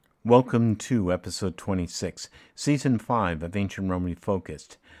Welcome to episode 26, season 5 of Ancient Rome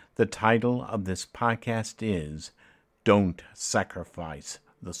Refocused. The title of this podcast is Don't Sacrifice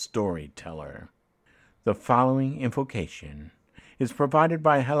the Storyteller. The following invocation is provided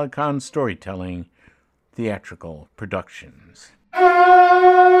by Helicon Storytelling Theatrical Productions.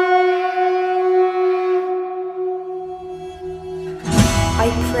 I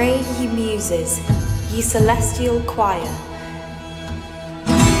pray, ye muses, ye celestial choir.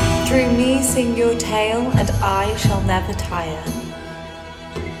 Through me sing your tale, and I shall never tire.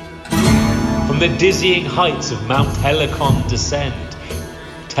 From the dizzying heights of Mount Helicon descend.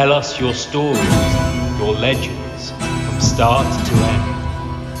 Tell us your stories, your legends, from start to end.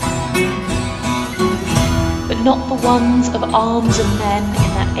 But not the ones of arms and men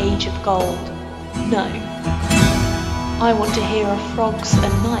in that age of gold. No. I want to hear of frogs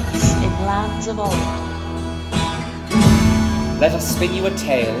and knights in lands of old. Let us spin you a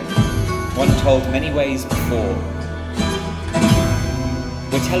tale, one told many ways before.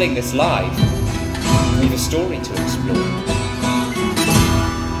 We're telling this live. We've a story to explore.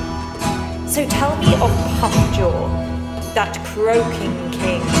 So tell me of Puffjaw, that croaking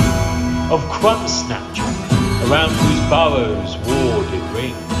king. Of Crumb Snatcher, around whose burrows war did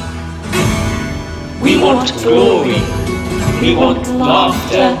ring. We want glory. We want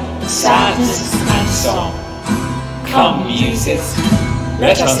laughter, sadness, and song. Come, muses,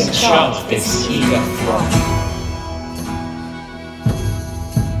 let us enchant this eager throng.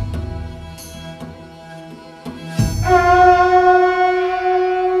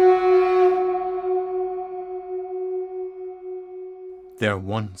 There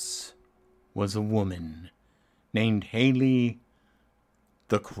once was a woman named Haley,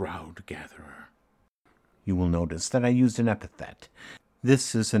 the Crowd Gatherer. You will notice that I used an epithet.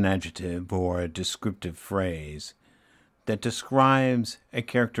 This is an adjective or a descriptive phrase that describes a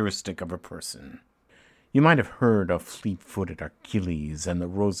characteristic of a person. You might have heard of fleet-footed Achilles and the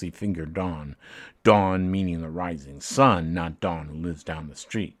rosy-fingered Dawn. Dawn meaning the rising sun, not Dawn who lives down the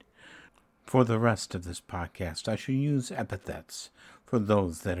street. For the rest of this podcast, I shall use epithets for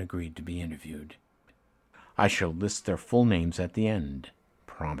those that agreed to be interviewed. I shall list their full names at the end.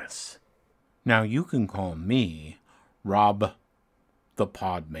 Promise. Now you can call me Rob the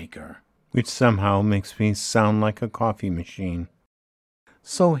Podmaker, which somehow makes me sound like a coffee machine.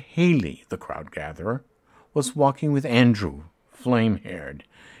 So Haley, the Crowd Gatherer, was walking with Andrew, flame-haired,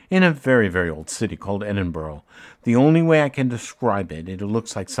 in a very, very old city called Edinburgh. The only way I can describe it, it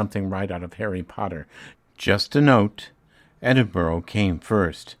looks like something right out of Harry Potter. Just a note, Edinburgh came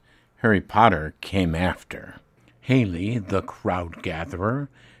first. Harry Potter came after. Haley, the Crowd Gatherer,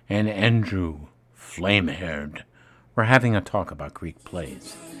 and Andrew, flame-haired, were having a talk about Greek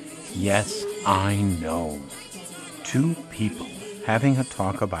plays. Yes, I know. Two people having a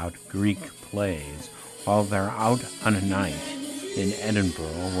talk about Greek plays while they're out on a night in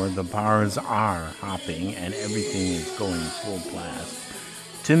Edinburgh where the bars are hopping and everything is going full blast,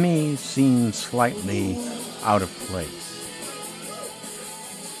 to me seems slightly out of place.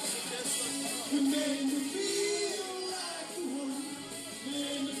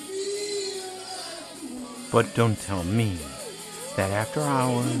 But don't tell me that after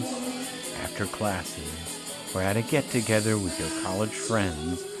hours, after classes, or at a get-together with your college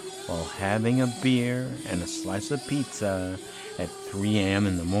friends while having a beer and a slice of pizza at 3 a.m.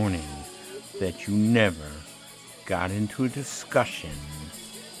 in the morning, that you never got into a discussion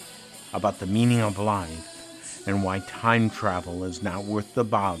about the meaning of life and why time travel is not worth the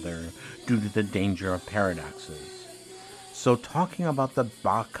bother due to the danger of paradoxes. So talking about the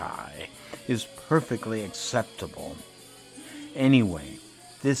Bacchae is perfectly acceptable. Anyway,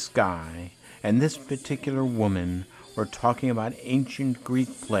 this guy and this particular woman were talking about ancient Greek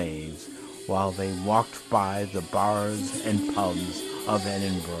plays while they walked by the bars and pubs of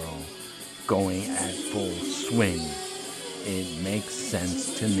Edinburgh, going at full swing. It makes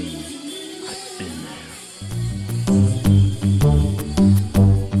sense to me. I've been there.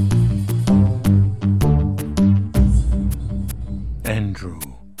 Andrew,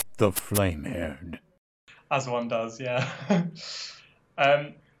 the flame-haired. As one does, yeah.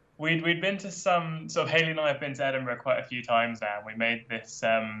 We'd been to some, sort of Haley and I have been to Edinburgh quite a few times now. We made this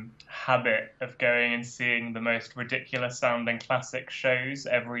habit of going and seeing the most ridiculous sounding classic shows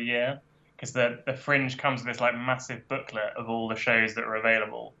every year, because the Fringe comes with this like massive booklet of all the shows that are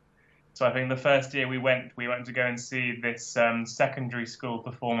available. So I think the first year we went to go and see this secondary school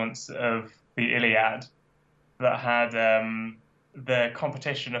performance of the Iliad that had the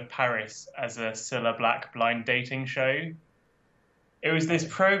Competition of Paris as a Cilla Black blind dating show. It was this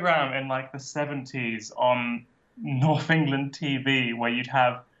program in like the 70s on North England TV where you'd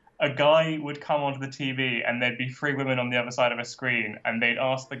have a guy would come onto the TV and there'd be 3 women on the other side of a screen and they'd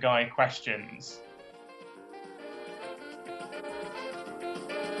ask the guy questions.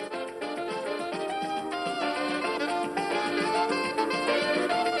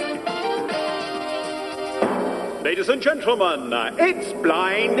 Ladies and gentlemen, it's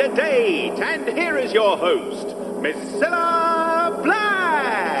Blind Date, and here is your host, Miss Cilla Black.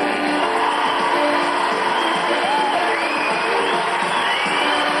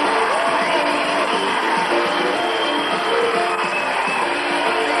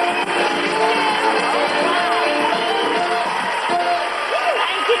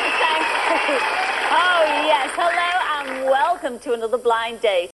 Welcome to another blind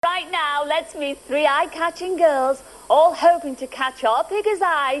date. Right now, let's meet 3 eye-catching girls, all hoping to catch our pigger's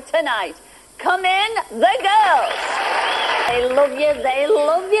eye tonight. Come in, the girls. They love you,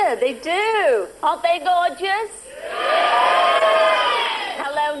 they do. Aren't they gorgeous?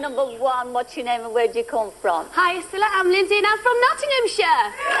 Hello, number 1. What's your name and where do you come from? Hi, Cilla. I'm Lindsay and I'm from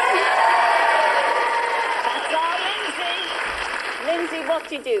Nottinghamshire. That's all, Lindsay. Lindsay, what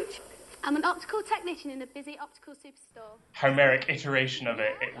do you do? I'm an optical technician in a busy optical superstore. Homeric iteration of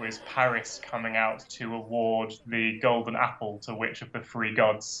it was Paris coming out to award the golden apple to which of the 3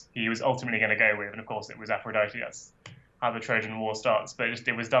 gods he was ultimately going to go with, and of course it was Aphrodite. That's how the Trojan War starts, but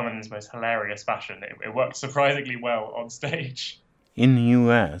it was done in its most hilarious fashion. It worked surprisingly well on stage. In the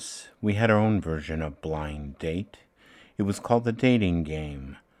US, we had our own version of Blind Date. It was called The Dating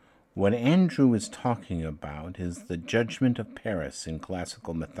Game. What Andrew is talking about is the Judgment of Paris in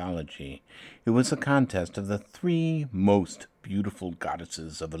classical mythology. It was a contest of the 3 most beautiful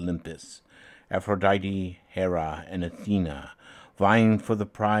goddesses of Olympus, Aphrodite, Hera, and Athena, vying for the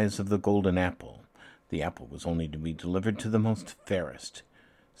prize of the golden apple. The apple was only to be delivered to the most fairest.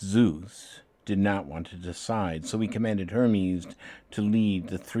 Zeus did not want to decide, so he commanded Hermes to lead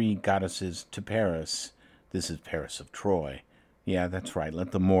the 3 goddesses to Paris. This is Paris of Troy. Yeah, that's right.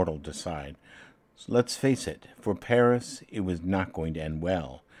 Let the mortal decide. So let's face it. For Paris, it was not going to end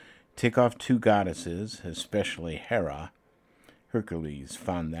well. Take off 2 goddesses, especially Hera. Hercules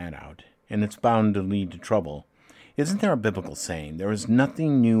found that out, and it's bound to lead to trouble. Isn't there a biblical saying, there is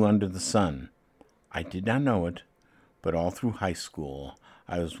nothing new under the sun? I did not know it, but all through high school,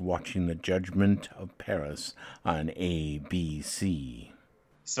 I was watching the Judgment of Paris on ABC.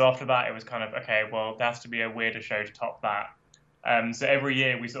 So after that, it was kind of, okay, well, there has to be a weirder show to top that. So every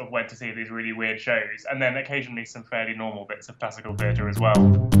year we sort of went to see these really weird shows, and then occasionally some fairly normal bits of classical theatre as well.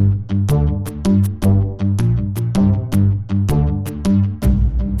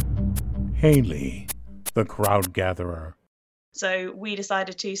 Haley, the crowd gatherer. So we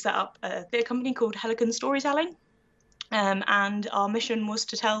decided to set up a theatre company called Helicon Storytelling, and our mission was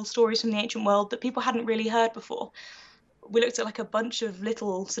to tell stories from the ancient world that people hadn't really heard before. We looked at like a bunch of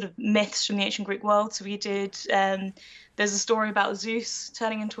little sort of myths from the ancient Greek world. So we did, there's a story about Zeus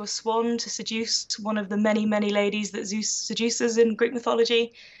turning into a swan to seduce one of the many, many ladies that Zeus seduces in Greek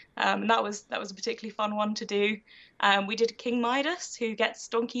mythology. And that was a particularly fun one to do. We did King Midas, who gets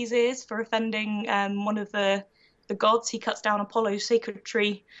donkey's ears for offending one of the gods. He cuts down Apollo's sacred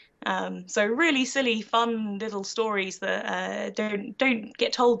tree. So really silly, fun little stories that don't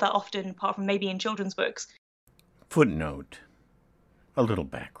get told that often, apart from maybe in children's books. Footnote. A little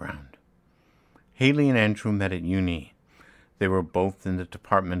background. Haley and Andrew met at uni. They were both in the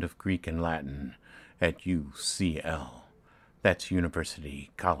Department of Greek and Latin at UCL. That's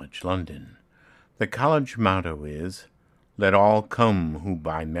University College London. The college motto is, "Let all come who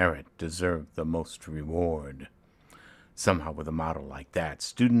by merit deserve the most reward." Somehow with a motto like that,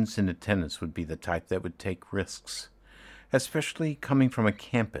 students in attendance would be the type that would take risks, especially coming from a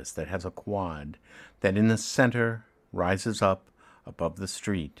campus that has a quad that in the center rises up above the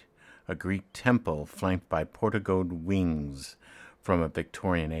street, a Greek temple flanked by porticoed wings from a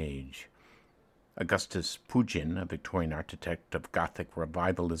Victorian age. Augustus Pugin, a Victorian architect of Gothic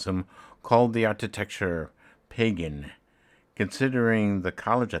revivalism, called the architecture pagan. Considering the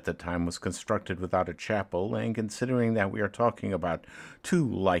college at the time was constructed without a chapel, and considering that we are talking about 2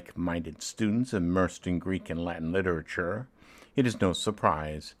 like-minded students immersed in Greek and Latin literature, it is no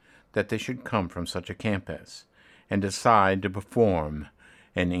surprise that they should come from such a campus and decide to perform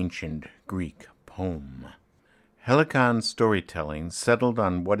an ancient Greek poem. Helicon Storytelling settled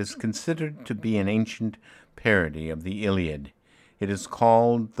on what is considered to be an ancient parody of the Iliad. It is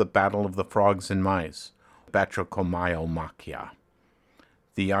called The Battle of the Frogs and Mice, Batrachomiomachia.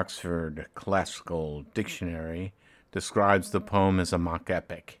 The Oxford Classical Dictionary describes the poem as a mock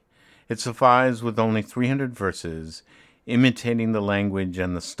epic. It suffices with only 300 verses, imitating the language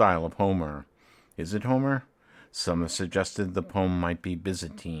and the style of Homer. Is it Homer? Some have suggested the poem might be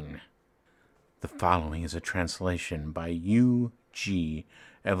Byzantine. The following is a translation by U.G.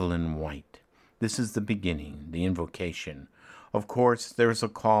 Evelyn White. This is the beginning, the invocation. Of course, there is a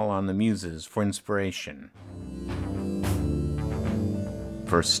call on the muses for inspiration.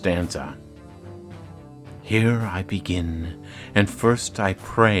 First stanza. Here I begin, and first I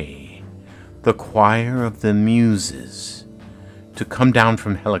pray the choir of the muses to come down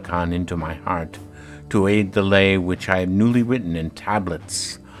from Helicon into my heart, to aid the lay which I have newly written in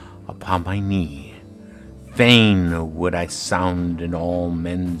tablets upon my knee. Fain would I sound in all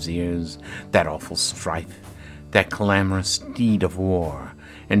men's ears that awful strife, that clamorous deed of war,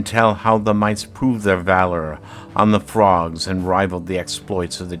 and tell how the mice proved their valor on the frogs and rivaled the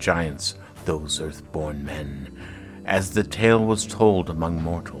exploits of the giants, those earth-born men. As the tale was told among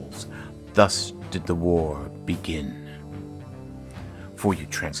mortals, thus did the war begin. For you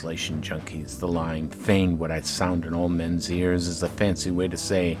translation junkies, the line, fain would I sound in all men's ears, is a fancy way to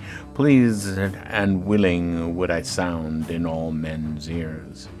say, pleased and willing would I sound in all men's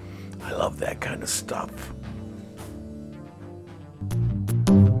ears. I love that kind of stuff.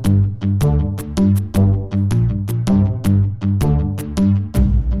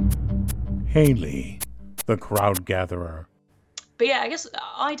 Haley, the crowd gatherer. But yeah, I guess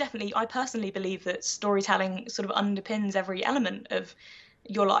I personally believe that storytelling sort of underpins every element of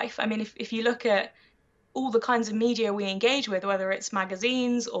your life. I mean, if you look at all the kinds of media we engage with, whether it's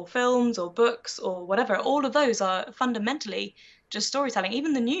magazines or films or books or whatever, all of those are fundamentally just storytelling.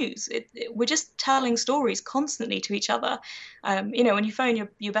 Even the news, we're just telling stories constantly to each other. When you phone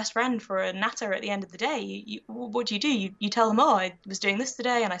your best friend for a natter at the end of the day, what do? You tell them, oh, I was doing this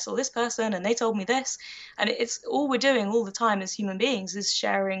today and I saw this person and they told me this. And it's all we're doing all the time as human beings is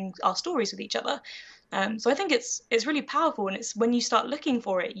sharing our stories with each other. So I think it's really powerful, and it's when you start looking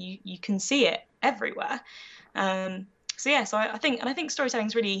for it, you can see it everywhere. I think storytelling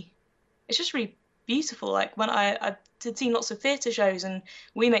is really beautiful. Like when I've seen lots of theatre shows, and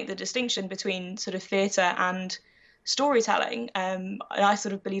we make the distinction between sort of theatre and storytelling. And I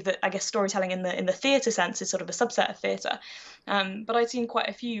sort of believe that, I guess, storytelling in the theatre sense is sort of a subset of theatre. But I'd seen quite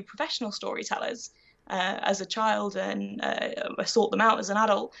a few professional storytellers as a child, and I sought them out as an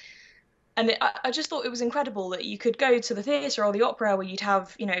adult. And I just thought it was incredible that you could go to the theatre or the opera where you'd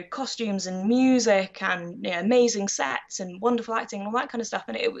have, costumes and music and amazing sets and wonderful acting and all that kind of stuff.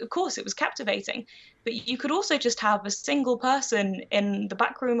 And of course, it was captivating. But you could also just have a single person in the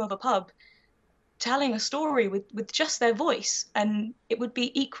back room of a pub telling a story with just their voice, and it would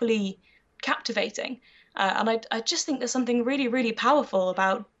be equally captivating. And I just think there's something really, really powerful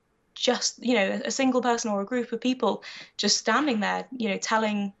about just, a single person or a group of people just standing there,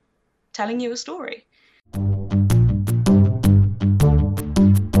 telling you a story.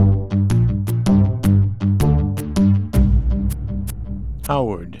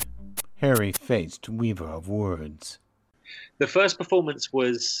 Howard, hairy-faced weaver of words. The first performance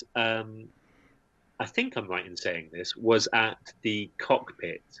was, I think I'm right in saying this, was at the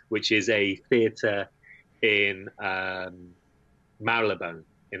Cockpit, which is a theatre in Marylebone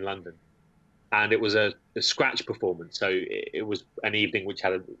in London. And it was a scratch performance. So it was an evening which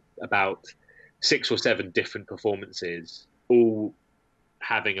had about 6 or 7 different performances, all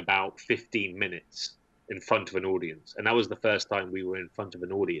having about 15 minutes in front of an audience. And that was the first time we were in front of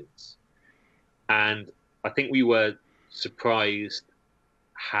an audience. And I think we were surprised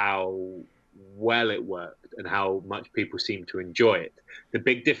how well it worked and how much people seemed to enjoy it. The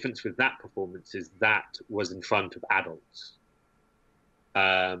big difference with that performance is that was in front of adults.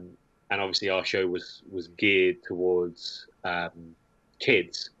 And obviously our show was geared towards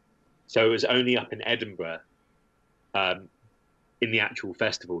kids. So it was only up in Edinburgh, in the actual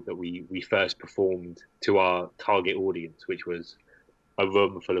festival, that we first performed to our target audience, which was a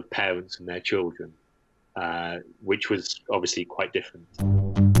room full of parents and their children, which was obviously quite different.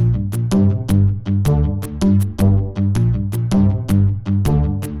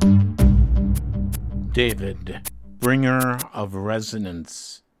 David, bringer of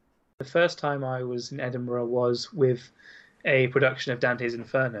resonance. The first time I was in Edinburgh was with a production of Dante's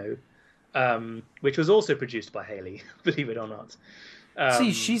Inferno, which was also produced by Haley, believe it or not.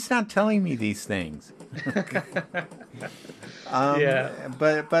 See, she's not telling me these things. Yeah.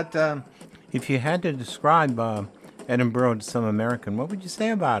 But if you had to describe Edinburgh to some American, what would you say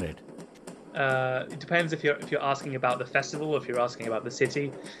about it? It depends if you're asking about the festival or if you're asking about the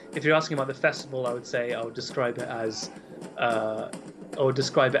city. If you're asking about the festival, I would say I would describe it as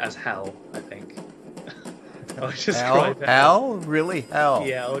hell, I think. I would describe hell? Really hell?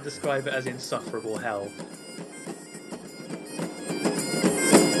 Yeah, I would describe it as insufferable hell.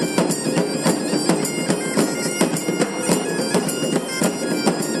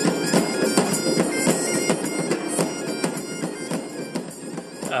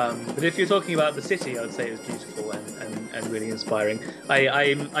 But if you're talking about the city, I would say it was beautiful and really inspiring.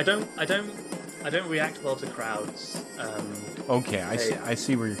 I don't react well to crowds. Okay, I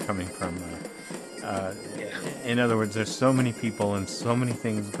see where you're coming from. In other words, there's so many people and so many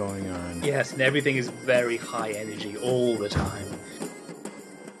things going on. Yes, and everything is very high energy all the time.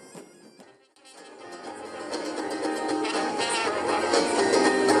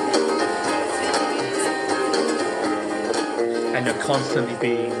 And you're constantly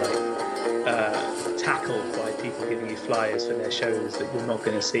being tackled by people giving you flyers for their shows that you're not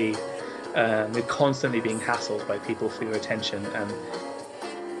going to see. You're constantly being hassled by people for your attention.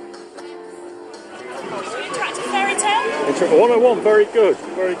 Interactive fairy tale? 101, very good,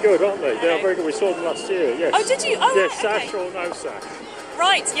 aren't they? They are very good. We saw them last year, yes. Oh, did you? Oh, yes, right, Sash or no Sash.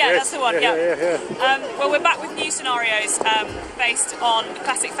 Right, yeah, Yes, that's the one, yeah. Well, we're back with new scenarios based on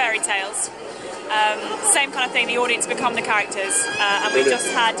classic fairy tales. Same kind of thing, the audience become the characters, and we just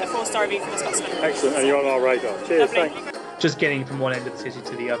had a 4-star review from a Scotsman. Excellent, and you're on our radar. Cheers, Lovely. thanks. Just getting from one end of the city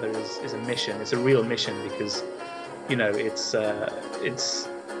to the other is a mission. It's a real mission because, it's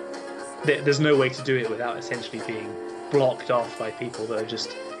there's no way to do it without essentially being blocked off by people that are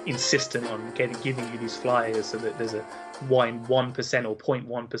just insistent on giving you these flyers so that there's a 1% or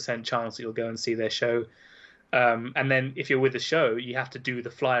 0.1% chance that you'll go and see their show. And then if you're with the show, you have to do the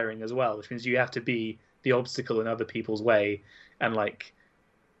flyering as well, which means you have to be the obstacle in other people's way and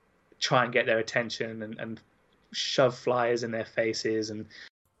try and get their attention and shove flyers in their faces and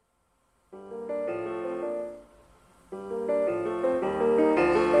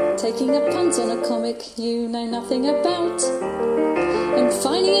taking a punt on a comic you know nothing about and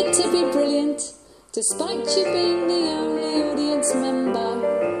finding it to be brilliant despite you being the only audience member.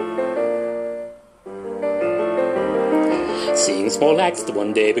 Seeing small acts that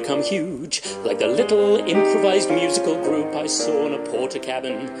one day become huge, like the little improvised musical group I saw in a porter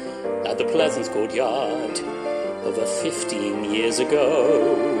cabin at the Pleasance Courtyard over 15 years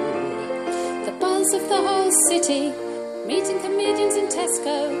ago. The buzz of the whole city, meeting comedians in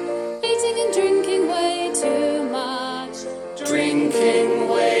Tesco, eating and drinking way too much. Drinking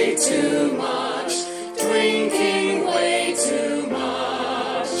way too much. Drinking way too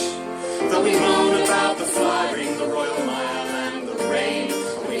much. Though we moan about the flying, the Royal Mile and the rain,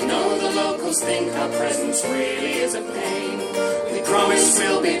 we know the locals think our presence really is a pain. We promise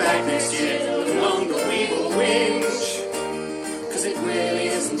we'll be back next year, no longer we will whinge, 'cause it really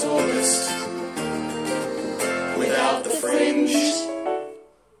isn't August without the Fringe.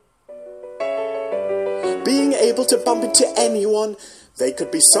 Being able to bump into anyone. They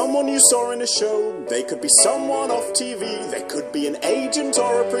could be someone you saw in a show. They could be someone off TV. They could be an agent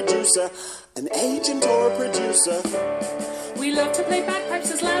or a producer. An agent or a producer. We love to play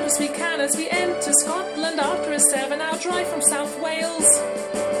bagpipes as loud as we can as we enter Scotland after a 7-hour drive from South Wales.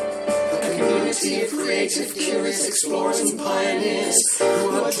 A community of creative, curious explorers and pioneers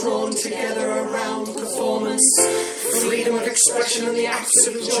who are drawn together around performance. Freedom of expression and the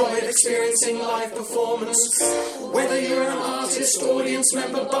absolute joy of experiencing live performance. Whether you're an artist, audience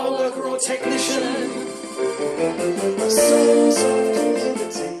member, bar worker or technician. A sense of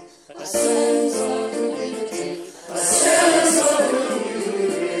community. A sense of community. A sense of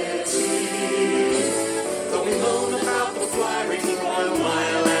community. Though we moan about the flying, the Royal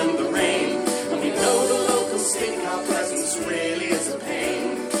Mile and the rain, and we know the locals think our presence really is a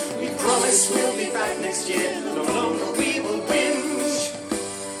pain, we promise we'll be back next year, no longer we will whinge,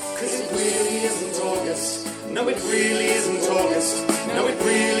 'cause it really isn't August. No, it really isn't August. No, it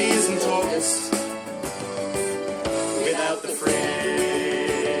really isn't August without the Fringe.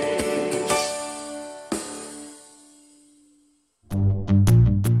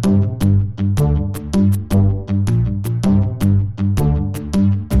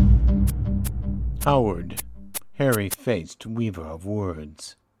 Howard, hairy-faced weaver of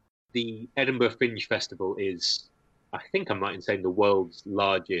words. The Edinburgh Fringe Festival is, I think I'm right in saying, the world's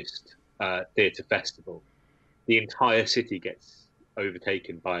largest theatre festival. The entire city gets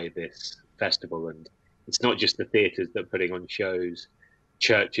overtaken by this festival, and it's not just the theatres that are putting on shows.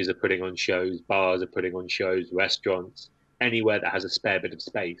 Churches are putting on shows, bars are putting on shows, restaurants, anywhere that has a spare bit of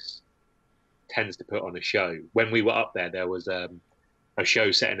space tends to put on a show. When we were up there was a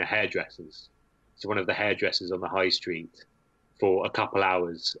show set in a hairdresser's. So one of the hairdressers on the high street for a couple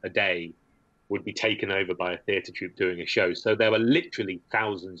hours a day would be taken over by a theatre troupe doing a show. So there are literally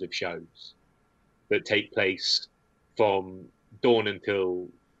thousands of shows that take place from dawn until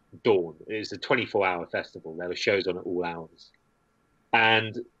dawn. It's a 24-hour festival. There are shows on at all hours.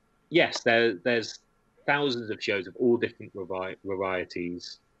 And yes, there's thousands of shows of all different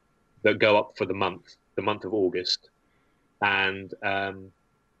varieties that go up for the month of August. And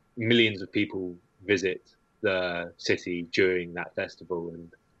millions of people visit the city during that festival.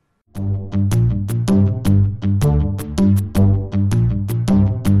 And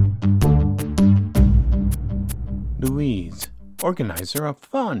Louise, organizer of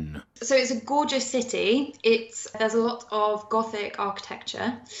fun. So it's a gorgeous city. There's a lot of Gothic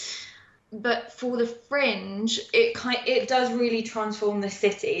architecture, but for the Fringe, it does really transform the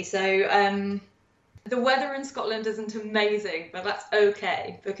city. So the weather in Scotland isn't amazing, but that's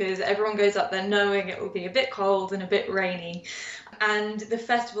okay because everyone goes up there knowing it will be a bit cold and a bit rainy. And the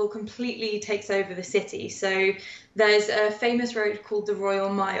festival completely takes over the city. So there's a famous road called the Royal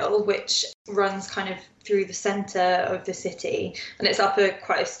Mile, which runs kind of through the centre of the city, and it's up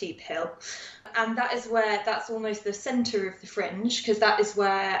quite a steep hill. And that's almost the centre of the Fringe, because that is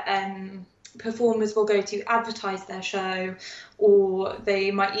where performers will go to advertise their show, or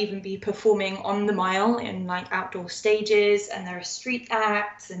they might even be performing on the mile in like outdoor stages, and there are street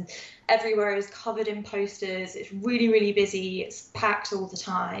acts, and everywhere is covered in posters. It's really, really busy. It's packed all the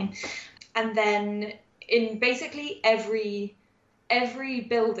time. And then in basically every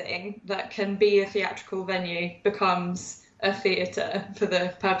building that can be a theatrical venue becomes a theatre for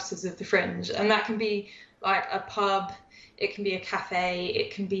the purposes of the Fringe. And that can be like a pub, it can be a cafe,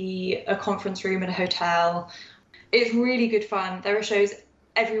 it can be a conference room at a hotel. It's really good fun. There are shows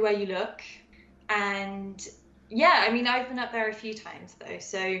everywhere you look. And yeah, I mean, I've been up there a few times though.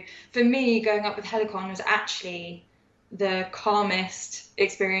 So for me, going up with Helicon was actually the calmest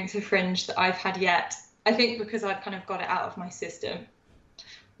experience of Fringe that I've had yet. I think because I'd kind of got it out of my system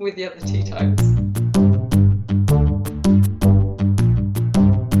with the other two times.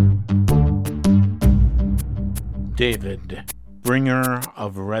 David, bringer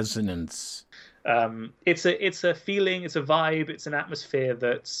of resonance. It's a feeling, it's a vibe, it's an atmosphere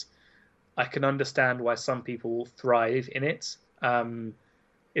that's, I can understand why some people thrive in it.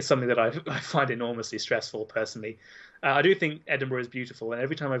 It's something that I find enormously stressful personally. I do think Edinburgh is beautiful, and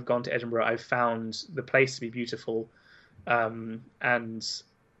every time I've gone to Edinburgh, I've found the place to be beautiful, and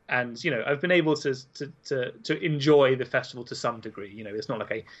you know, I've been able to enjoy the festival to some degree. You know, it's not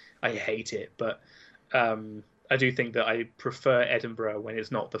like I hate it, but I do think that I prefer Edinburgh when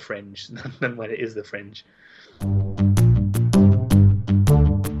it's not the Fringe than when it is the Fringe.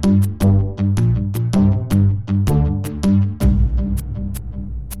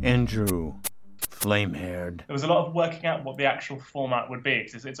 Andrew, flame-haired. There was a lot of working out what the actual format would be,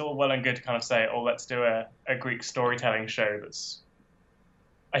 because it's all well and good to kind of say, oh, let's do a Greek storytelling show that's,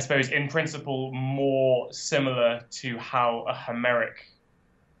 I suppose, in principle, more similar to how a Homeric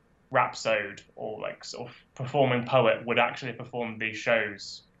rhapsode or like sort of performing poet would actually perform these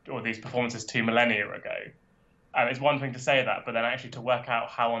shows or these performances 2 millennia ago. It's one thing to say that, but then actually to work out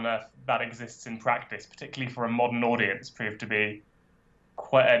how on earth that exists in practice, particularly for a modern audience, proved to be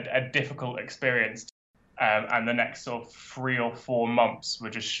quite a difficult experience. And the next sort of 3 or 4 months were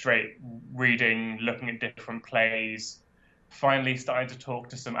just straight reading, looking at different plays, finally starting to talk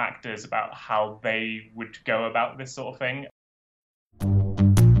to some actors about how they would go about this sort of thing.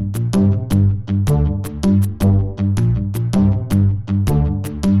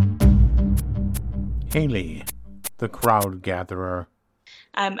 Hayley, the crowd gatherer.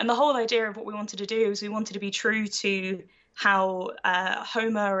 And the whole idea of what we wanted to do is we wanted to be true to how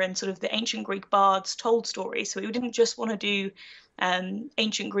Homer and sort of the ancient Greek bards told stories. So we didn't just want to do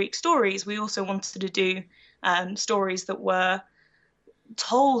ancient Greek stories. We also wanted to do stories that were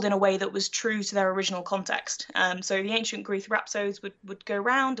told in a way that was true to their original context. So the ancient Greek rhapsodes would go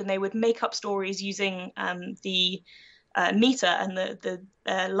around and they would make up stories using the meter and the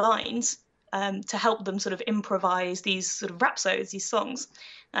lines to help them sort of improvise these sort of rhapsodes, these songs,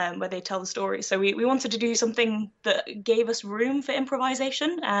 where they tell the story. So we wanted to do something that gave us room for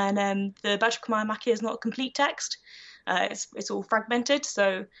improvisation. And the Bajramaya Maki is not a complete text. It's all fragmented.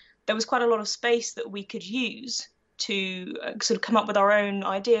 So there was quite a lot of space that we could use to sort of come up with our own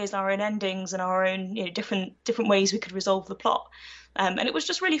ideas, our own endings, and our own different ways we could resolve the plot. And it was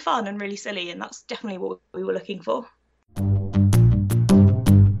just really fun and really silly, and that's definitely what we were looking for.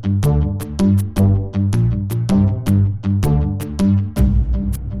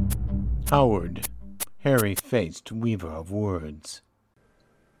 Howard, hairy-faced weaver of words.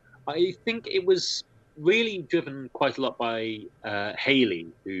 I think it was really driven quite a lot by Hayley,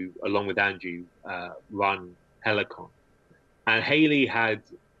 who, along with Andrew, run Helicon. And Hayley had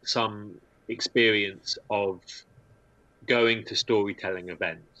some experience of going to storytelling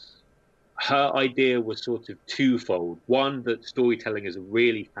events. Her idea was sort of twofold. One, that storytelling is a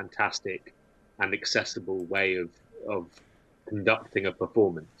really fantastic and accessible way of conducting a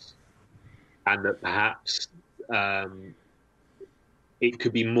performance. And that perhaps it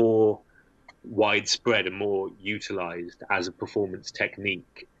could be more widespread and more utilized as a performance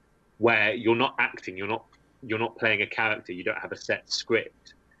technique, where you're not acting, you're not playing a character, you don't have a set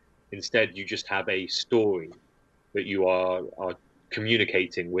script. Instead, you just have a story that you are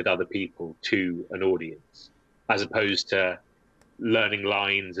communicating with other people to an audience, as opposed to learning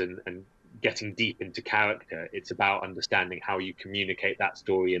lines and getting deep into character. It's about understanding how you communicate that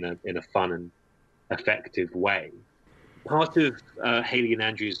story in a fun and effective way. Part of Hayley and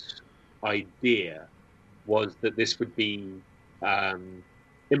Andrew's idea was that this would be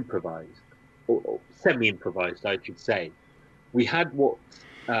improvised, or semi-improvised, I should say. We had what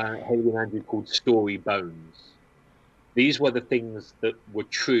Hayley and Andrew called story bones. These were the things that were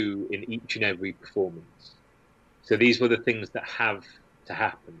true in each and every performance. So these were the things that have to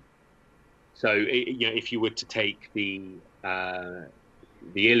happen. So, if you were to take the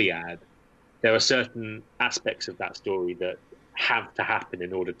Iliad, there are certain aspects of that story that have to happen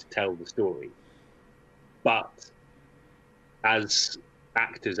in order to tell the story. But as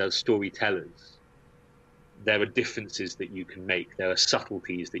actors, as storytellers, there are differences that you can make. There are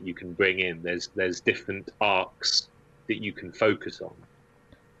subtleties that you can bring in. There's different arcs that you can focus on.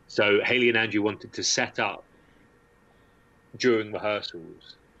 So Hayley and Andrew wanted to set up during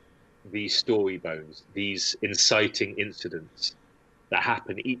rehearsals these story bones, these inciting incidents that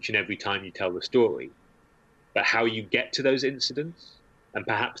happen each and every time you tell the story. But how you get to those incidents, and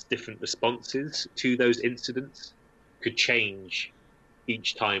perhaps different responses to those incidents, could change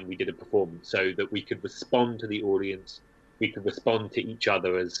each time we did a performance, so that we could respond to the audience, we could respond to each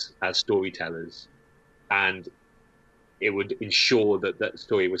other as storytellers, and it would ensure that that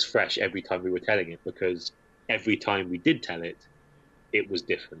story was fresh every time we were telling it, because every time we did tell it, it was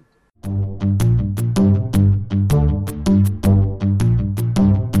different.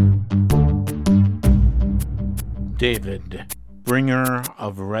 David, bringer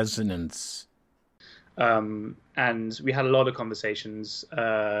of resonance. And we had a lot of conversations,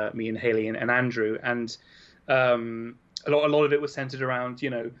 me and Hayley and Andrew, and a lot of it was centered around,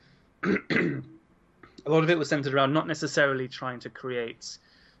 a lot of it was centered around not necessarily trying to create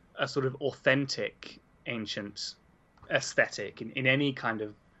a sort of authentic ancient aesthetic in any kind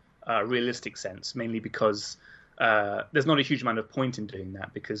of realistic sense, mainly because there's not a huge amount of point in doing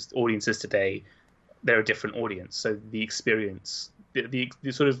that, because audiences today, they're a different audience. So the experience, the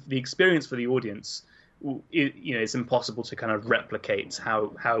experience for the audience, it's impossible to kind of replicate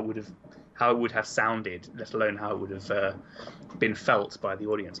how it would have sounded, let alone how it would have been felt by the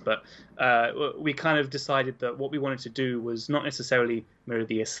audience. But we kind of decided that what we wanted to do was not necessarily mirror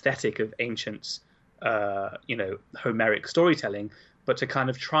the aesthetic of ancient, Homeric storytelling, but to kind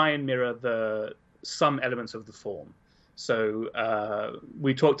of try and mirror some elements of the form. So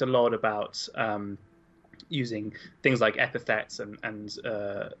we talked a lot about using things like epithets and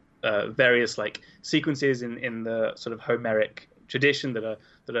various like sequences in the sort of Homeric tradition that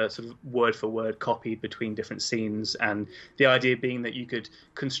are sort of word for word copied between different scenes, and the idea being that you could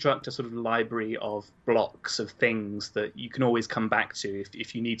construct a sort of library of blocks of things that you can always come back to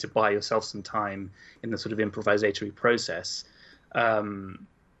if you need to buy yourself some time in the sort of improvisatory process.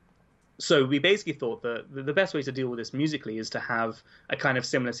 So we basically thought that the best way to deal with this musically is to have a kind of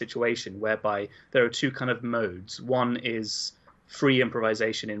similar situation whereby there are two kind of modes. One is free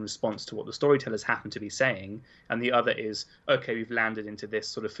improvisation in response to what the storytellers happen to be saying, and the other is, okay, we've landed into this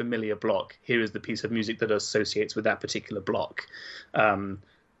sort of familiar block. Here is the piece of music that associates with that particular block. And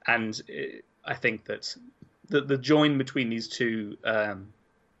I think that the join between these two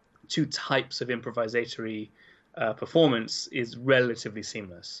types of improvisatory performance is relatively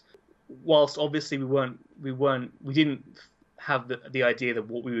seamless. Whilst obviously we didn't have the idea that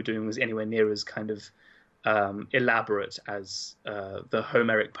what we were doing was anywhere near as kind of elaborate as the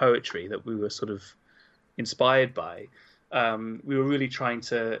Homeric poetry that we were sort of inspired by. We were really trying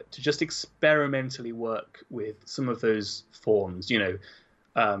to just experimentally work with some of those forms. In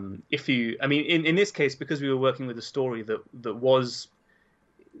this case, because we were working with a story that was,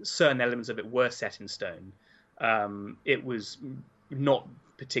 certain elements of it were set in stone, it was not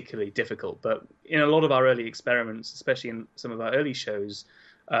particularly difficult. But in a lot of our early experiments, especially in some of our early shows,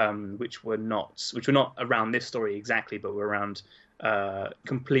 which were not around this story exactly, but were around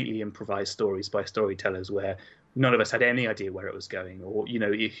completely improvised stories by storytellers, where none of us had any idea where it was going, or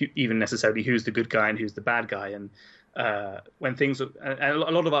even necessarily who's the good guy and who's the bad guy. And when things, and a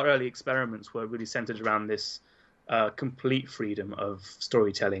lot of our early experiments were really centered around this complete freedom of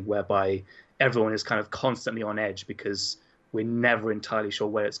storytelling, whereby everyone is kind of constantly on edge because we're never entirely sure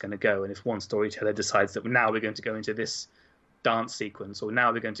where it's going to go. And if one storyteller decides that now we're going to go into this dance sequence, or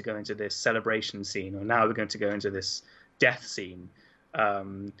now we're going to go into this celebration scene, or now we're going to go into this death scene,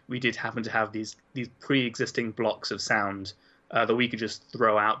 we did happen to have these pre-existing blocks of sound that we could just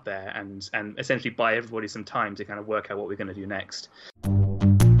throw out there and essentially buy everybody some time to kind of work out what we're going to do next.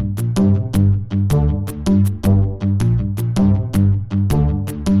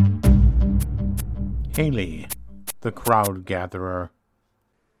 Haley, the crowd gatherer.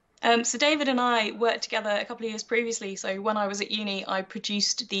 So David and I worked together a couple of years previously. So when I was at uni, I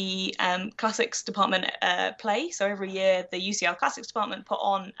produced the classics department play. So every year, the UCL classics department put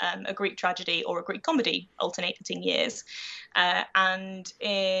on a Greek tragedy or a Greek comedy, alternating years. And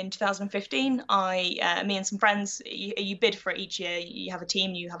in 2015, me and some friends, you bid for it each year. You have a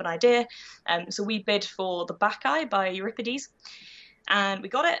team, you have an idea. So we bid for The Bacchae by Euripides. And we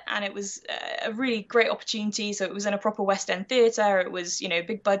got it, and it was a really great opportunity. So it was in a proper West End theatre. It was,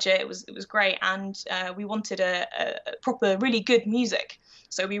 big budget. It was great, and we wanted a proper, really good music.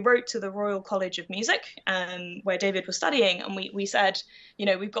 So we wrote to the Royal College of Music, where David was studying, and we said,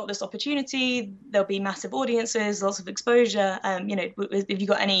 we've got this opportunity. There'll be massive audiences, lots of exposure. If you've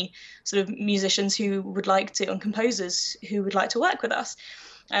got any sort of musicians who would like to, and composers who would like to work with us.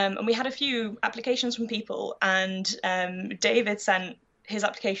 And we had a few applications from people, and David sent his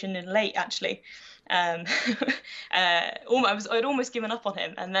application in late, actually. I'd almost given up on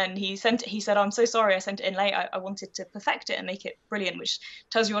him, and then he said, "I'm so sorry, I sent it in late. I wanted to perfect it and make it brilliant," which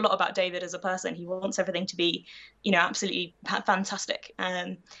tells you a lot about David as a person. He wants everything to be, absolutely fantastic.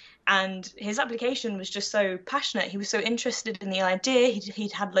 And his application was just so passionate. He was so interested in the idea.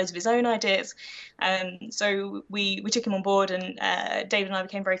 He'd had loads of his own ideas. So we took him on board, and David and I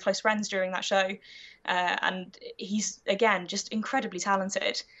became very close friends during that show. And he's, again, just incredibly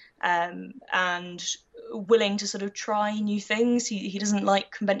talented and willing to sort of try new things. He doesn't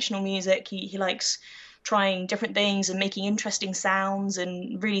like conventional music. He likes trying different things and making interesting sounds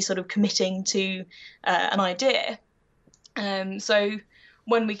and really sort of committing to an idea. So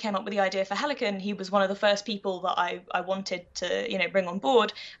when we came up with the idea for Helicon, he was one of the first people that I wanted to, bring on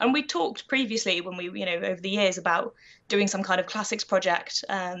board. And we talked previously when we, over the years about doing some kind of classics project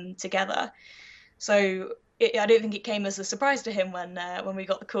together. So I don't think it came as a surprise to him when we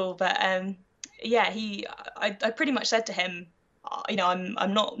got the call. But I pretty much said to him,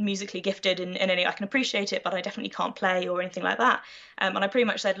 I'm not musically gifted in any. I can appreciate it, but I definitely can't play or anything like that. And I pretty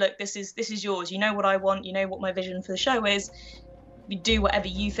much said, look, this is yours. You know what I want. You know what my vision for the show is. You do whatever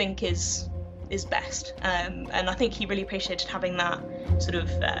you think is best. And I think he really appreciated having that sort of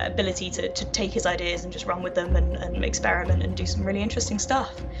ability to take his ideas and just run with them and experiment and do some really interesting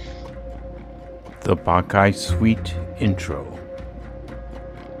stuff. The Bacchae Suite intro.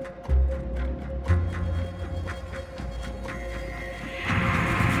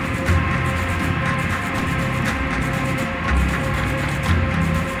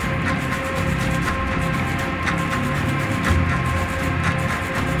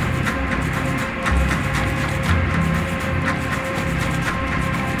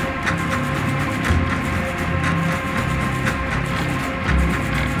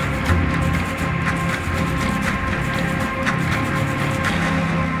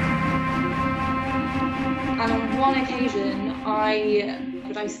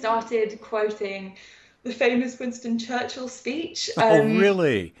 I started quoting the famous Winston Churchill speech. Oh,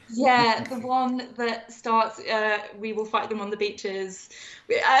 really? Yeah, the one that starts, "We will fight them on the beaches."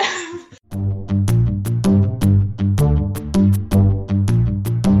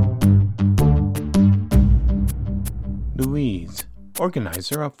 Louise,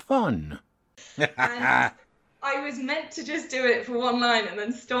 organizer of fun. And I was meant to just do it for one line and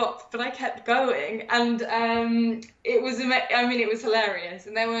then stop, but I kept going, and it was hilarious.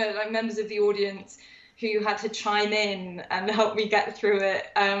 And there were like members of the audience who had to chime in and help me get through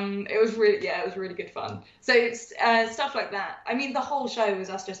it. It was really good fun. So it's stuff like that. I mean, the whole show was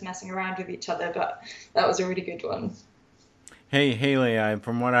us just messing around with each other, but that was a really good one. Hey, Haley,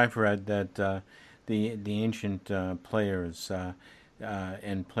 from what I've read, that the ancient players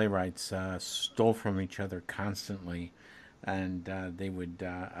and playwrights stole from each other constantly, and they would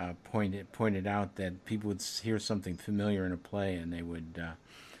point it out that people would hear something familiar in a play, and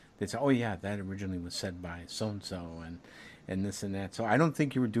they'd say, "Oh yeah, that originally was said by so and so," and this and that. So I don't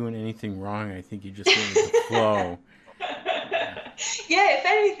think you were doing anything wrong. I think you just went with the flow. Yeah, if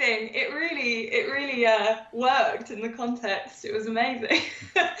anything, it really worked in the context. It was amazing.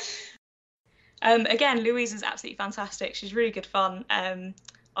 Again, Louise is absolutely fantastic. She's really good fun.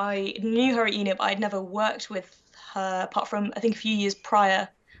 I knew her at uni, but I'd never worked with her apart from, I think, a few years prior.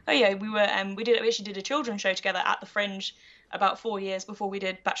 Oh yeah, we actually did a children's show together at the Fringe about 4 years before we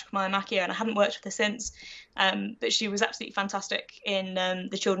did Patrick Maya-Macchio, and I hadn't worked with her since. But she was absolutely fantastic in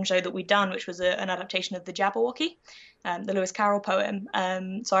the children's show that we'd done, which was an adaptation of the Jabberwocky, the Lewis Carroll poem.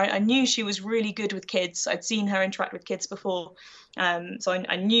 So I knew she was really good with kids. I'd seen her interact with kids before. So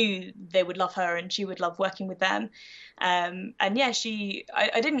I knew they would love her and she would love working with them. And yeah,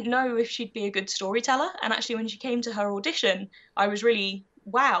 I didn't know if she'd be a good storyteller. And actually, when she came to her audition, I was really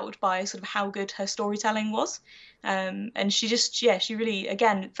wowed by sort of how good her storytelling was. And she really,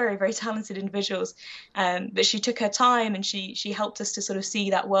 again, very, very talented individuals. But she took her time and she helped us to sort of see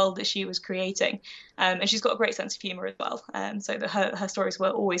that world that she was creating. And she's got a great sense of humour as well. So that her stories were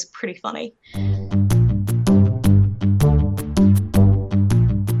always pretty funny.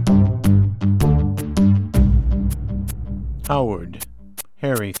 Howard,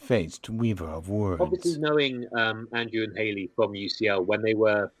 hairy-faced weaver of words. Obviously, knowing Andrew and Hayley from UCL, when they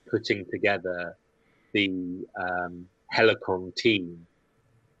were putting together the Helicon team,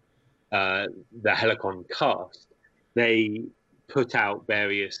 the Helicon cast, they put out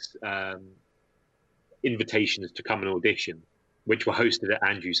various invitations to come and audition, which were hosted at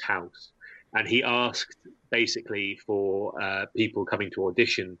Andrew's house. And he asked basically for people coming to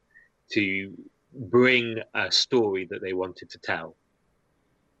audition to bring a story that they wanted to tell.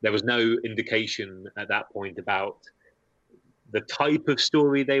 There was no indication at that point about the type of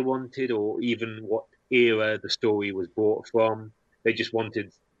story they wanted or even what era the story was brought from. They just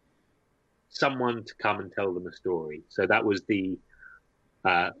wanted someone to come and tell them a story. So that was the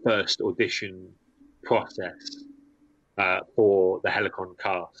first audition process for the Helicon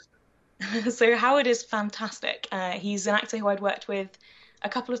cast. So Howard is fantastic. He's an actor who I'd worked with a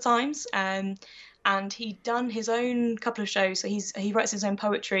couple of times, and he'd done his own couple of shows. So he writes his own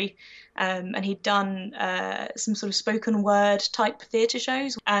poetry, and he'd done some sort of spoken word type theatre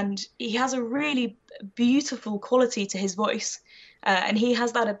shows. And he has a really beautiful quality to his voice, and he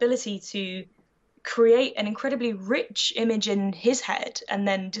has that ability to create an incredibly rich image in his head and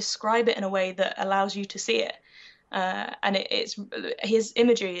then describe it in a way that allows you to see it. And it's his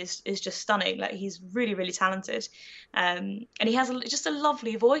imagery is just stunning. Like, he's really, really talented, and he has just a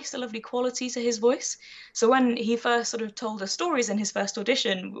lovely voice, a lovely quality to his voice. So when he first sort of told us stories in his first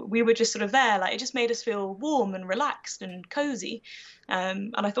audition, we were just sort of there. Like, it just made us feel warm and relaxed and cozy.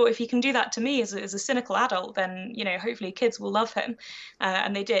 And I thought, if he can do that to me as a cynical adult, then, you know, hopefully kids will love him.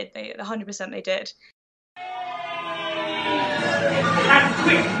 And they did. 100% they did. And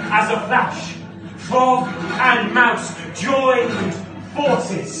quick as a flash, frog and mouse joined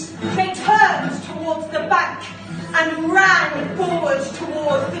forces. They turned towards the bank and ran forward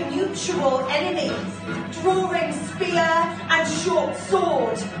towards the mutual enemies, drawing spear and short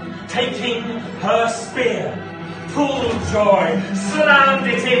sword. Taking her spear, Pulljoy slammed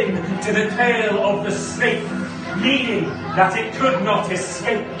it in to the tail of the snake, meaning that it could not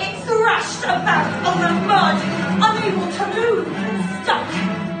escape. It thrashed about on the mud, unable to move, stuck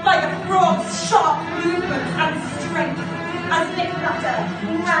by the frog's sharp movements and strength, as Nick Nutter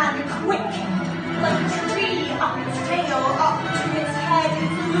ran quick, like a tree up its tail, up to its head,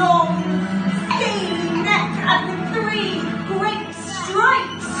 its long, scaly neck, and the 3 great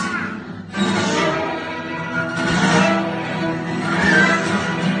stripes.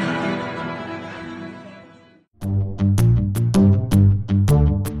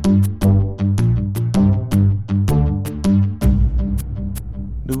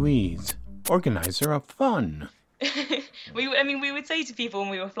 Louise, organizer of fun. we would say to people when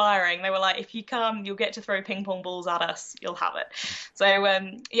we were flyering, they were like, if you come, you'll get to throw ping pong balls at us, you'll have it. So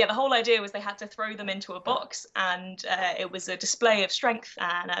the whole idea was they had to throw them into a box, and it was a display of strength,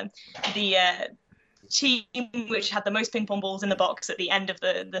 and the team which had the most ping pong balls in the box at the end of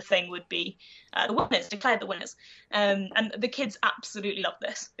the thing would be the winners, declared the winners. And the kids absolutely loved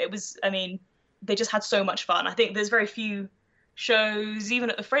this. They just had so much fun. I think there's very few shows, even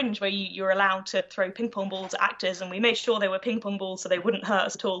at the Fringe, where you're allowed to throw ping pong balls at actors, and we made sure they were ping pong balls so they wouldn't hurt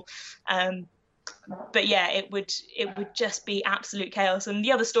us at all. But yeah, it would just be absolute chaos. And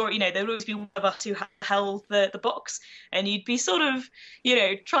the other story, there would always be one of us who held the box, and you'd be sort of,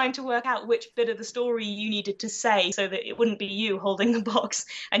 trying to work out which bit of the story you needed to say so that it wouldn't be you holding the box.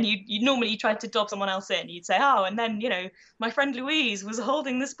 And you normally tried to dob someone else in. You'd say, oh, and then, my friend Louise was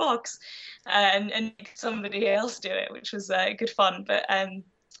holding this box, and somebody else do it, which was good fun. But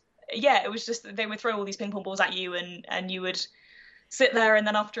yeah, it was just that they would throw all these ping pong balls at you, and you would sit there, and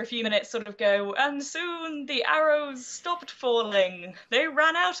then after a few minutes sort of go, and soon the arrows stopped falling. They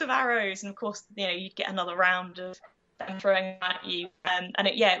ran out of arrows. And of course, you'd get another round of them throwing at you. And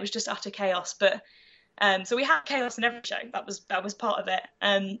it was just utter chaos. But So we had chaos in every show. That was part of it.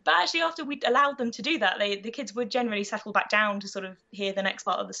 But actually, after we allowed them to do that, the kids would generally settle back down to sort of hear the next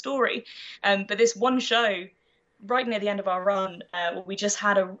part of the story. But this one show, right near the end of our run, we just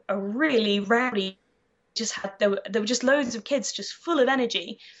had a really rowdy. There were just loads of kids just full of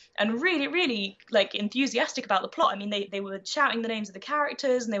energy and really, really like enthusiastic about the plot. I mean, they were shouting the names of the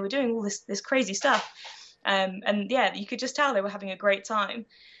characters and they were doing all this crazy stuff. And yeah, you could just tell they were having a great time.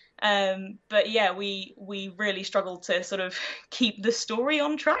 But yeah, we really struggled to sort of keep the story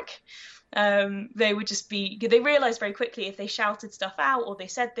on track. They realized very quickly if they shouted stuff out or they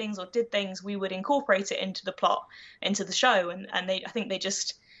said things or did things, we would incorporate it into the plot, into the show. And I think they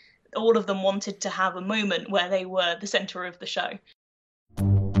just, all of them wanted to have a moment where they were the center of the show.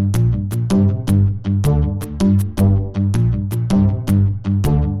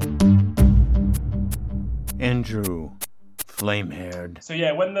 Andrew, flame-haired. So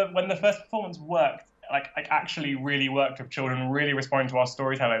yeah, when the first performance worked, like actually really worked with children really responding to our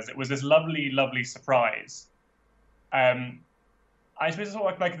storytellers, it was this lovely, lovely surprise. I suppose it's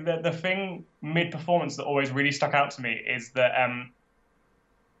sort of like the thing mid-performance that always really stuck out to me is that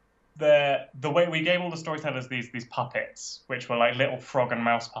the way we gave all the storytellers these puppets, which were like little frog and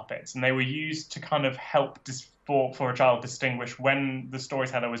mouse puppets, and they were used to kind of help for a child distinguish when the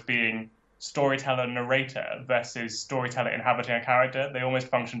storyteller was being storyteller narrator versus storyteller inhabiting a character. They almost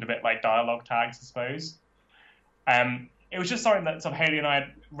functioned a bit like dialogue tags, I suppose. It was just something that sort of Hayley and I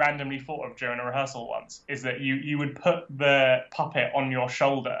had randomly thought of during a rehearsal once, is that you would put the puppet on your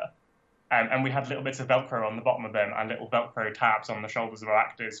shoulder, and we had little bits of Velcro on the bottom of them and little Velcro tabs on the shoulders of our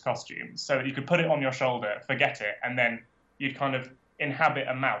actors' costumes, so that you could put it on your shoulder, forget it, and then you'd kind of inhabit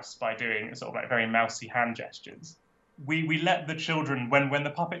a mouse by doing sort of like very mousy hand gestures. We let the children, when the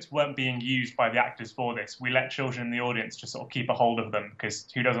puppets weren't being used by the actors for this, we let children in the audience just sort of keep a hold of them, because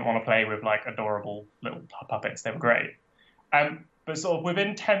who doesn't want to play with like adorable little puppets? They were great. But sort of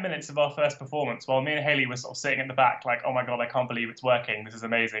within 10 minutes of our first performance, while me and Hayley were sort of sitting at the back like, oh my God, I can't believe it's working. This is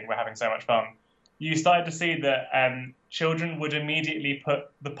amazing. We're having so much fun. You started to see that children would immediately put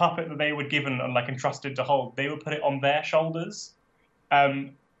the puppet that they were given and like entrusted to hold, they would put it on their shoulders.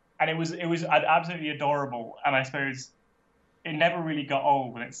 And it was absolutely adorable, and I suppose it never really got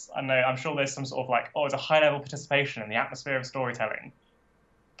old. And I'm sure there's some sort of like, it's a high level participation in the atmosphere of storytelling,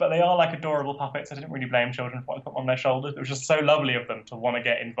 but they are like adorable puppets. I didn't really blame children for wanting to put them on their shoulders. It was just so lovely of them to want to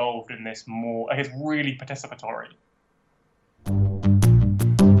get involved in this more, I guess, really participatory.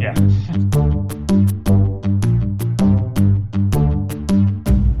 Yeah.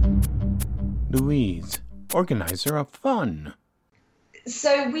 Louise, organizer of fun.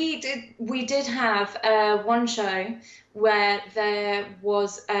 So we did have one show where there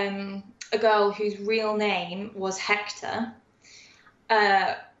was a girl whose real name was Hector,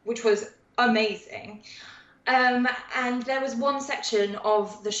 which was amazing. And there was one section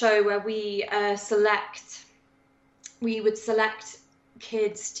of the show where we would select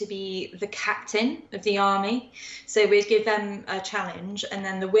kids to be the captain of the army. So we'd give them a challenge, and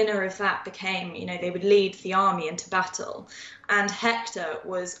then the winner of that became, they would lead the army into battle. And Hector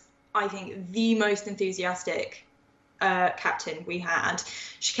was, I think, the most enthusiastic captain we had.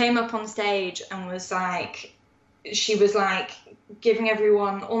 She came up on stage and was like giving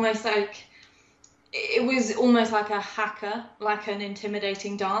everyone it was almost like a hacker, like an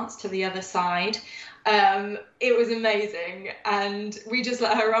intimidating dance to the other side. It was amazing, and we just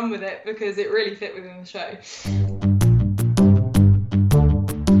let her run with it because it really fit within the show.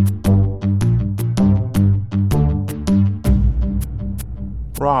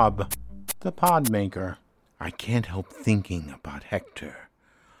 Rob, the pod maker. I can't help thinking about Hector.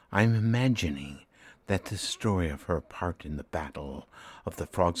 I'm imagining that the story of her part in the battle of the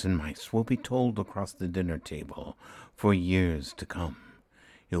frogs and mice will be told across the dinner table for years to come.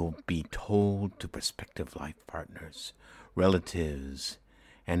 It will be told to prospective life partners, relatives,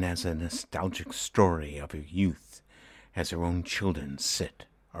 and as a nostalgic story of her youth as her own children sit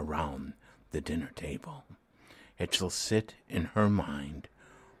around the dinner table. It shall sit in her mind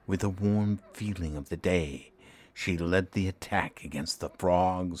with a warm feeling of the day she led the attack against the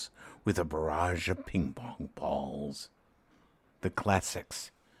frogs with a barrage of ping-pong balls. The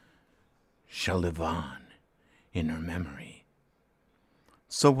classics shall live on in her memory.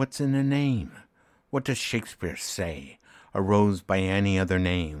 So what's in a name? What does Shakespeare say? A rose by any other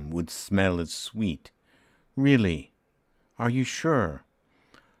name would smell as sweet. Really? Are you sure?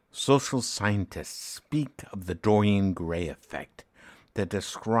 Social scientists speak of the Dorian Gray effect that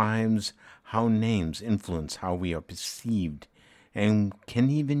describes how names influence how we are perceived and can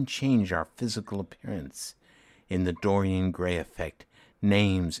even change our physical appearance. In the Dorian Gray effect,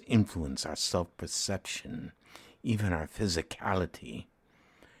 Names influence our self-perception, even our physicality.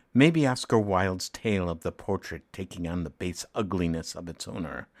 Maybe Oscar Wilde's tale of the portrait taking on the base ugliness of its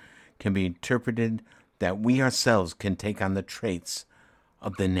owner can be interpreted that we ourselves can take on the traits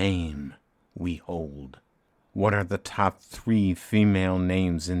of the name we hold. What are the top 3 female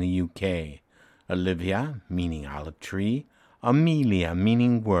names in the UK? Olivia, meaning olive tree, Amelia,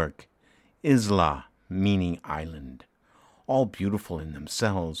 meaning work, Isla, meaning island. All beautiful in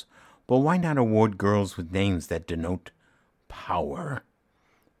themselves, but why not award girls with names that denote power?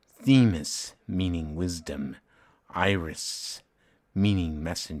 Themis, meaning wisdom, Iris, meaning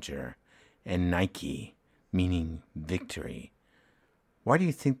messenger, and Nike, meaning victory. Why do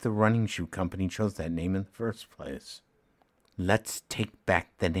you think the running shoe company chose that name in the first place? Let's take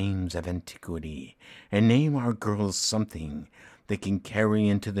back the names of antiquity and name our girls something they can carry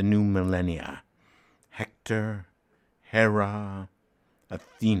into the new millennia. Hector, Hera,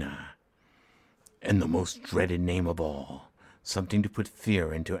 Athena, and the most dreaded name of all, something to put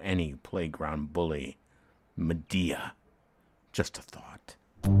fear into any playground bully, Medea. Just a thought.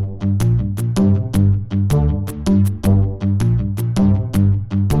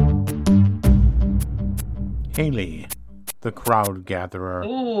 Haley, the crowd gatherer.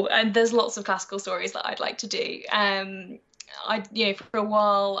 Oh, and there's lots of classical stories that I'd like to do. For a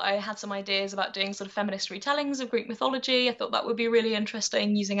while, I had some ideas about doing sort of feminist retellings of Greek mythology. I thought that would be really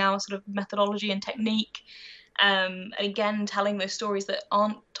interesting, using our sort of methodology and technique. And again, telling those stories that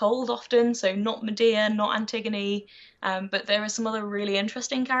aren't told often, so not Medea, not Antigone, but there are some other really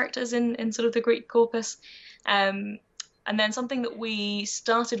interesting characters in sort of the Greek corpus. And then something that we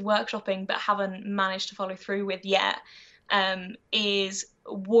started workshopping but haven't managed to follow through with yet is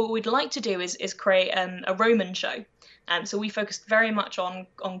what we'd like to do is create a Roman show. So we focused very much on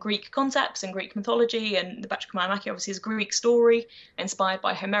Greek concepts and Greek mythology, and the Batrachomanomachy obviously is a Greek story inspired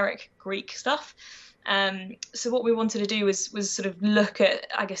by Homeric Greek stuff. So what we wanted to do was sort of look at,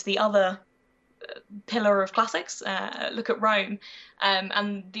 I guess, the other pillar of classics, look at Rome.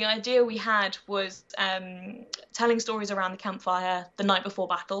 And the idea we had was telling stories around the campfire the night before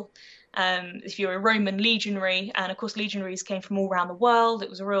battle. If you're a Roman legionary, and of course legionaries came from all around the world, it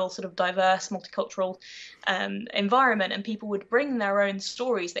was a real sort of diverse, multicultural environment, and people would bring their own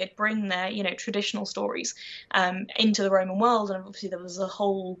stories. They'd bring their, traditional stories into the Roman world, and obviously there was a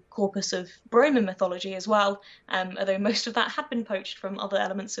whole corpus of Roman mythology as well, although most of that had been poached from other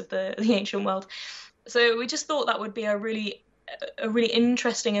elements of the ancient world. So we just thought that would be a really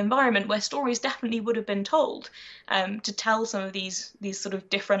interesting environment where stories definitely would have been told, to tell some of these sort of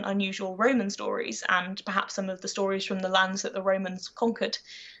different, unusual Roman stories, and perhaps some of the stories from the lands that the Romans conquered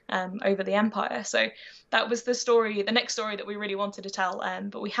over the empire. So that was the next story that we really wanted to tell,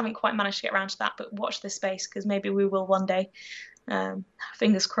 but we haven't quite managed to get around to that. But watch this space, because maybe we will one day.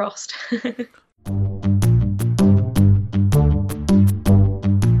 Fingers crossed.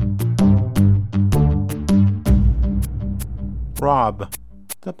 Rob,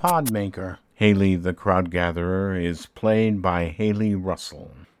 the pod maker. Haley, the crowd gatherer, is played by Haley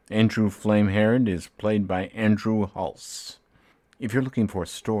Russell. Andrew Flamehaired is played by Andrew Hulse. If you're looking for a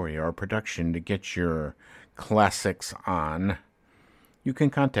story or a production to get your classics on, you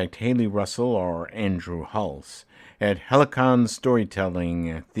can contact Haley Russell or Andrew Hulse at Helicon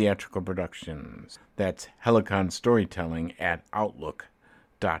Storytelling Theatrical Productions. That's Helicon Storytelling at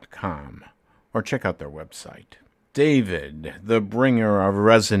Outlook.com. Or check out their website. David, the bringer of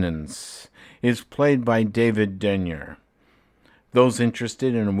resonance, is played by David Denyer. Those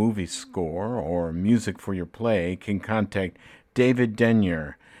interested in a movie score or music for your play can contact David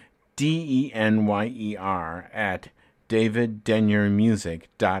Denyer, Denyer, at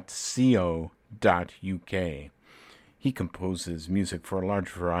daviddenyermusic.co.uk. He composes music for a large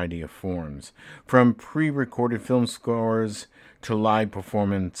variety of forms, from pre-recorded film scores to live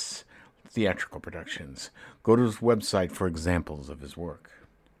performance theatrical productions. Go to his website for examples of his work.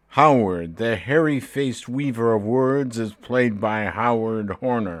 Howard, the hairy-faced weaver of words, is played by Howard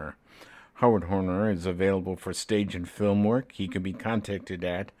Horner. Howard Horner is available for stage and film work. He can be contacted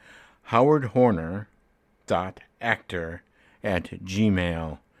at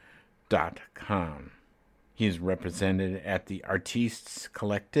howardhorner.actor@gmail.com. He is represented at the Artistes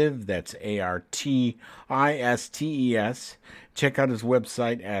Collective, that's ARTISTES. Check out his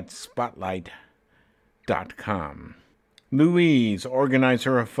website at spotlight.com. Louise,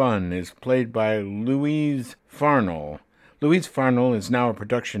 organizer of fun, is played by Louise Farnell. Louise Farnell is now a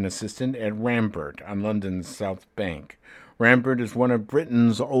production assistant at Rambert on London's South Bank. Rambert is one of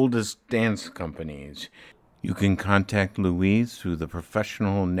Britain's oldest dance companies. You can contact Louise through the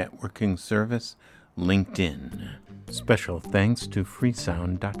professional networking service LinkedIn. Special thanks to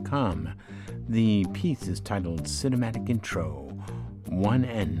freesound.com. The piece is titled Cinematic Intro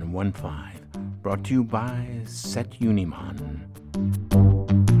 1N15, brought to you by Set Unimon.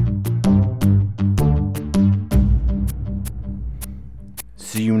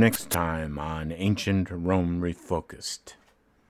 See you next time on Ancient Rome Refocused.